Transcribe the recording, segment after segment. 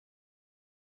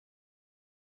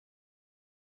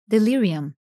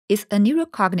Delirium is a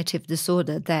neurocognitive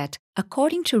disorder that,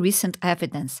 according to recent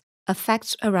evidence,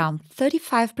 affects around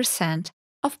 35%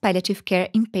 of palliative care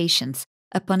inpatients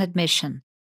upon admission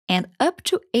and up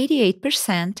to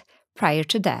 88% prior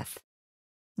to death.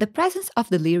 The presence of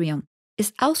delirium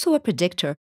is also a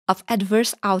predictor of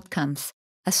adverse outcomes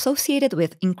associated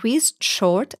with increased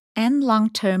short and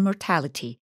long-term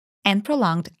mortality and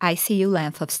prolonged ICU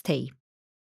length of stay.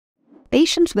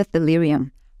 Patients with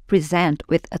delirium present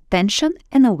with attention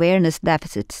and awareness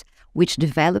deficits, which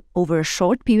develop over a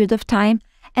short period of time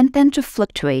and tend to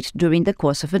fluctuate during the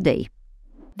course of a day.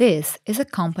 This is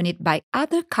accompanied by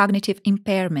other cognitive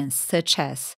impairments such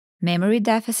as memory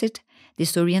deficit,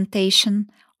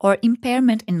 disorientation, or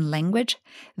impairment in language,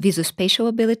 visuospatial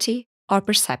ability, or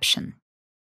perception.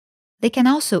 They can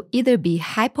also either be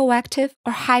hypoactive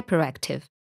or hyperactive,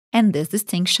 and this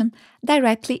distinction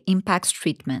directly impacts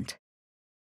treatment.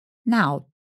 Now,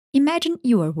 imagine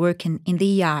you are working in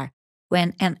the ER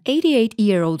when an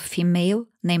 88-year-old female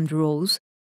named Rose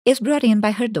is brought in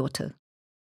by her daughter.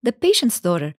 The patient's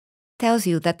daughter tells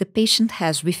you that the patient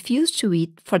has refused to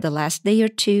eat for the last day or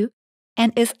two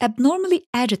and is abnormally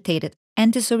agitated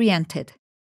and disoriented.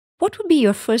 What would be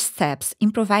your first steps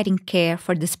in providing care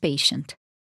for this patient?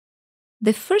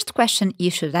 The first question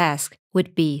you should ask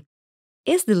would be,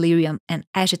 is delirium and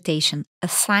agitation a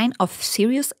sign of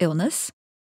serious illness?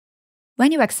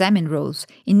 When you examine Rose,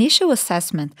 initial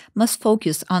assessment must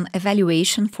focus on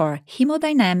evaluation for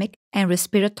hemodynamic and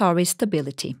respiratory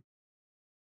stability.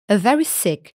 A very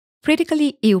sick,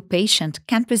 critically ill patient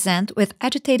can present with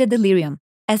agitated delirium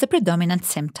as a predominant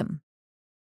symptom.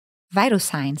 Vital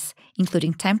signs,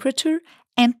 including temperature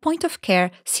and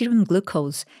point-of-care serum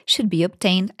glucose, should be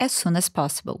obtained as soon as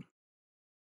possible.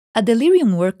 A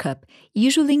delirium workup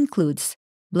usually includes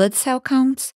blood cell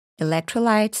counts,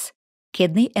 electrolytes,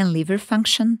 kidney and liver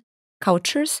function,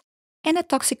 cultures, and a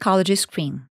toxicology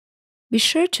screen. Be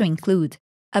sure to include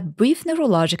a brief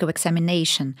neurological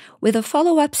examination with a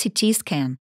follow-up CT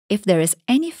scan if there is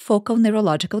any focal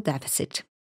neurological deficit.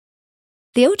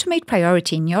 The ultimate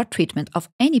priority in your treatment of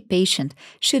any patient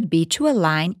should be to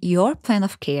align your plan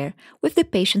of care with the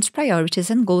patient's priorities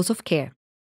and goals of care.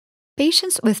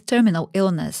 Patients with terminal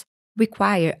illness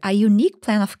require a unique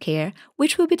plan of care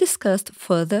which will be discussed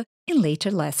further in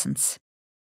later lessons.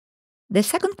 The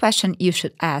second question you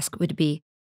should ask would be,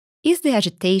 is the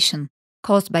agitation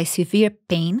caused by severe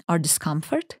pain or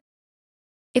discomfort?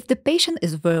 If the patient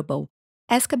is verbal,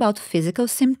 ask about physical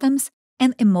symptoms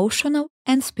and emotional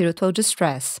and spiritual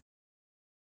distress.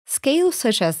 Scales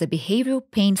such as the Behavioral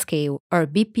Pain Scale or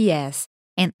BPS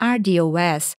and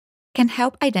RDOS can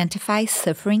help identify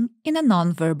suffering in a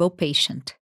nonverbal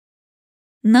patient.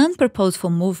 Non-purposeful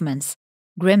movements,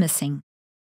 grimacing,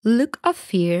 look of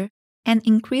fear, and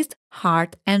increased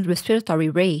heart and respiratory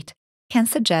rate can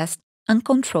suggest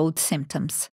uncontrolled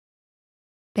symptoms.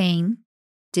 Pain,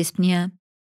 dyspnea,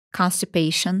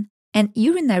 constipation, and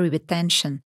urinary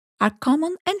retention are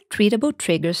common and treatable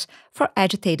triggers for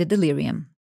agitated delirium.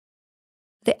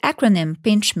 The acronym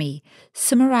PINCH-ME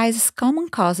summarizes common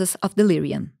causes of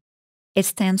delirium. It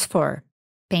stands for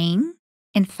pain,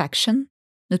 infection,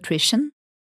 nutrition,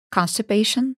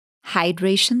 constipation,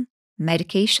 hydration,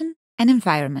 medication, and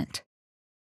environment.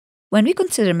 When we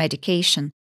consider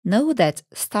medication, know that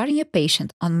starting a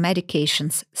patient on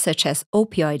medications such as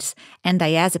opioids and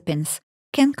diazepines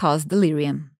can cause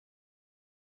delirium.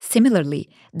 Similarly,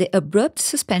 the abrupt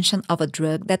suspension of a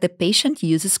drug that the patient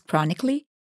uses chronically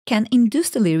can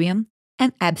induce delirium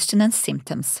and abstinence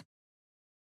symptoms.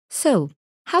 So,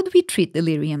 how do we treat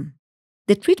delirium?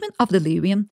 The treatment of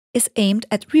delirium is aimed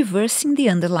at reversing the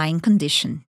underlying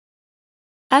condition.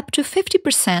 Up to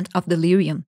 50% of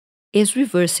delirium is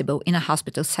reversible in a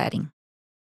hospital setting.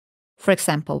 For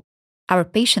example, our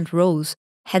patient Rose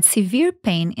had severe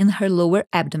pain in her lower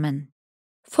abdomen.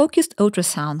 Focused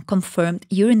ultrasound confirmed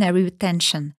urinary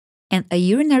retention, and a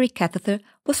urinary catheter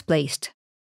was placed.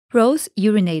 Rose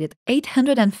urinated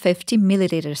 850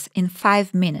 milliliters in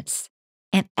 5 minutes,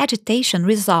 and agitation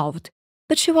resolved,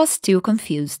 but she was still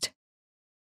confused.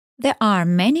 There are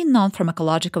many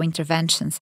non-pharmacological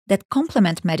interventions that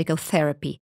complement medical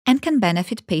therapy and can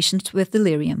benefit patients with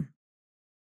delirium.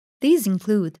 These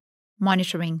include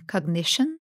monitoring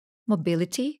cognition,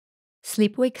 mobility,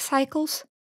 sleep-wake cycles,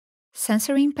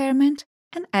 sensory impairment,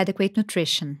 and adequate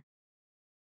nutrition.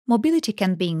 Mobility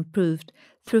can be improved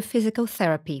through physical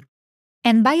therapy,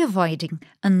 and by avoiding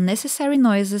unnecessary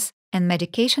noises and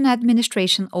medication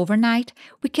administration overnight,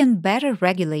 we can better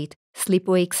regulate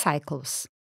sleep-wake cycles.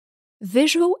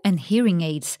 Visual and hearing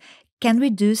aids can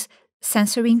reduce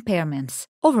sensory impairments.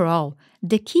 Overall,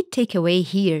 the key takeaway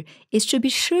here is to be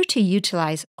sure to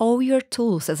utilize all your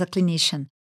tools as a clinician,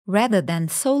 rather than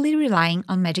solely relying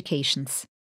on medications.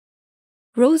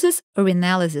 Rose's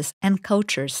urinalysis and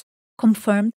cultures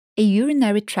confirmed a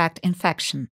urinary tract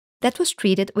infection that was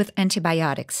treated with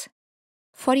antibiotics.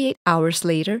 48 hours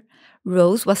later,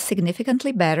 Rose was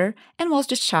significantly better and was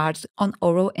discharged on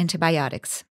oral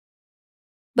antibiotics.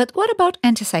 But what about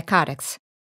antipsychotics?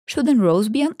 Shouldn't Rose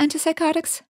be on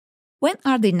antipsychotics? When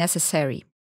are they necessary?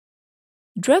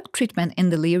 Drug treatment in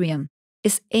delirium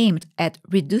is aimed at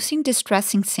reducing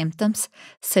distressing symptoms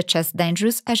such as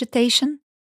dangerous agitation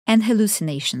and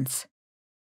hallucinations.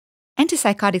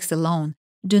 Antipsychotics alone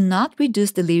do not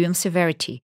reduce delirium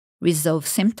severity, resolve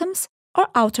symptoms, or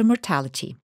alter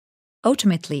mortality.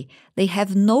 Ultimately, they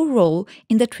have no role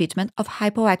in the treatment of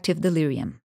hypoactive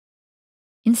delirium.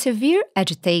 In severe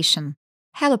agitation,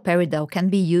 haloperidol can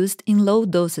be used in low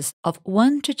doses of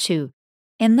 1 to 2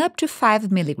 and up to 5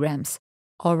 mg,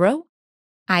 oral,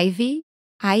 IV,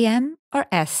 IM, or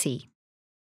SC.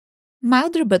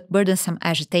 Milder but burdensome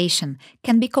agitation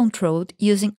can be controlled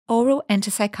using oral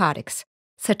antipsychotics,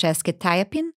 such as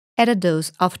quetiapine at a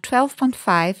dose of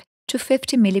 12.5 to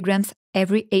 50 mg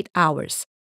every 8 hours,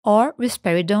 or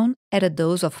risperidone at a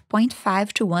dose of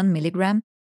 0.5 to 1 mg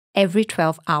every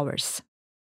 12 hours.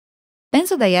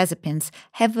 Benzodiazepines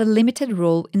have a limited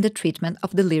role in the treatment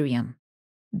of delirium.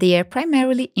 They are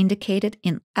primarily indicated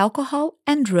in alcohol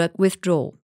and drug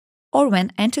withdrawal, or when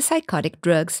antipsychotic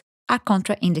drugs are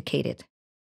contraindicated.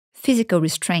 Physical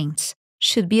restraints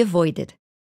should be avoided,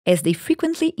 as they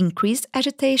frequently increase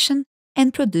agitation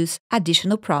and produce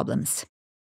additional problems.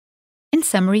 In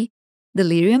summary,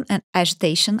 delirium and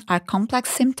agitation are complex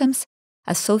symptoms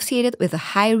associated with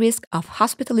a high risk of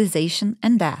hospitalization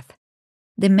and death.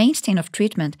 The mainstay of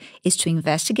treatment is to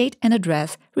investigate and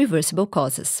address reversible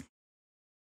causes.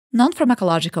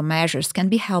 Non-pharmacological measures can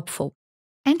be helpful.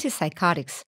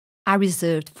 Antipsychotics are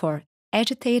reserved for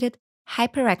agitated,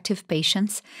 hyperactive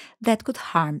patients that could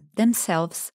harm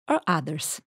themselves or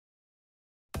others.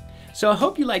 So I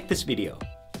hope you liked this video.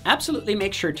 Absolutely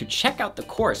make sure to check out the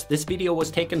course this video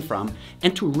was taken from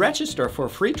and to register for a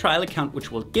free trial account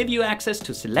which will give you access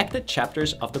to selected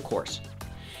chapters of the course.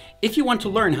 If you want to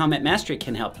learn how MedMastery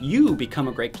can help you become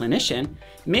a great clinician,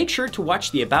 make sure to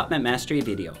watch the About MedMastery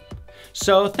video.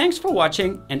 So thanks for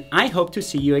watching, and I hope to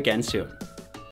see you again soon.